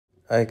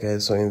Hi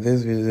guys, so in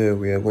this video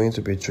we are going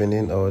to be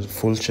training our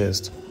full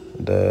chest,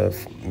 the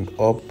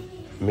up,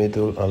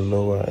 middle and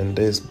lower, and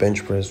this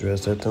bench press. We are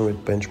starting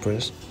with bench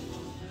press,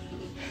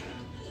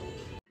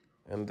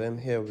 and then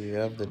here we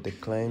have the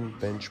decline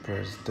bench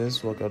press.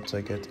 This workout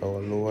targets our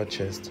lower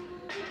chest.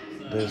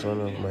 This is one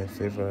of my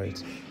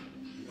favorites.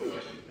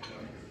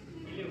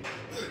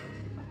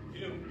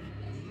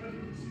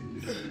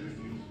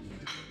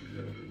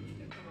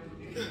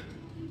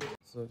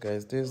 So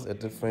guys, this is a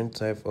different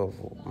type of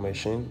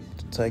machine.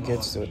 It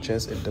targets your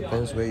chest. It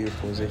depends where you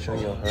position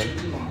your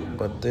hand,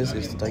 but this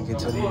is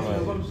targeting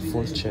my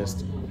full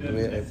chest, the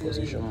way I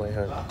position my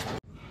hand.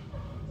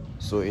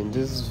 So in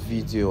this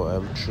video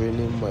I'm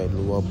training my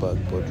lower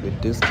back, but with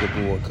this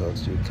cable workout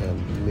you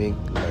can make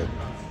like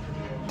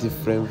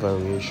different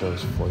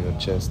variations for your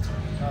chest.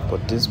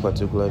 But this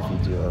particular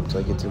video I'm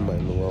targeting my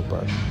lower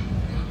back,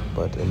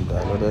 but in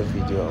another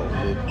video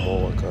I'll make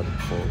more workout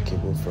for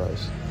cable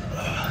flies.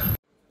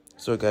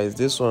 So guys,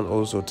 this one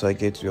also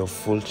targets your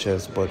full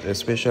chest, but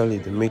especially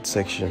the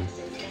midsection.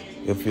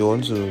 If you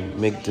want to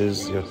make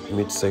this your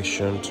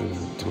midsection to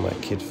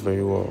demarcate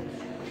very well,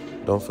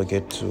 don't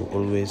forget to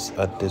always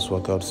add this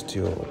workout to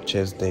your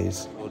chest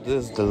days. So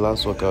this is the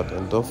last workout,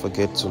 and don't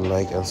forget to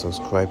like and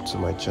subscribe to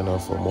my channel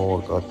for more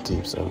workout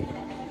tips and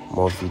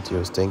more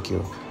videos. Thank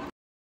you.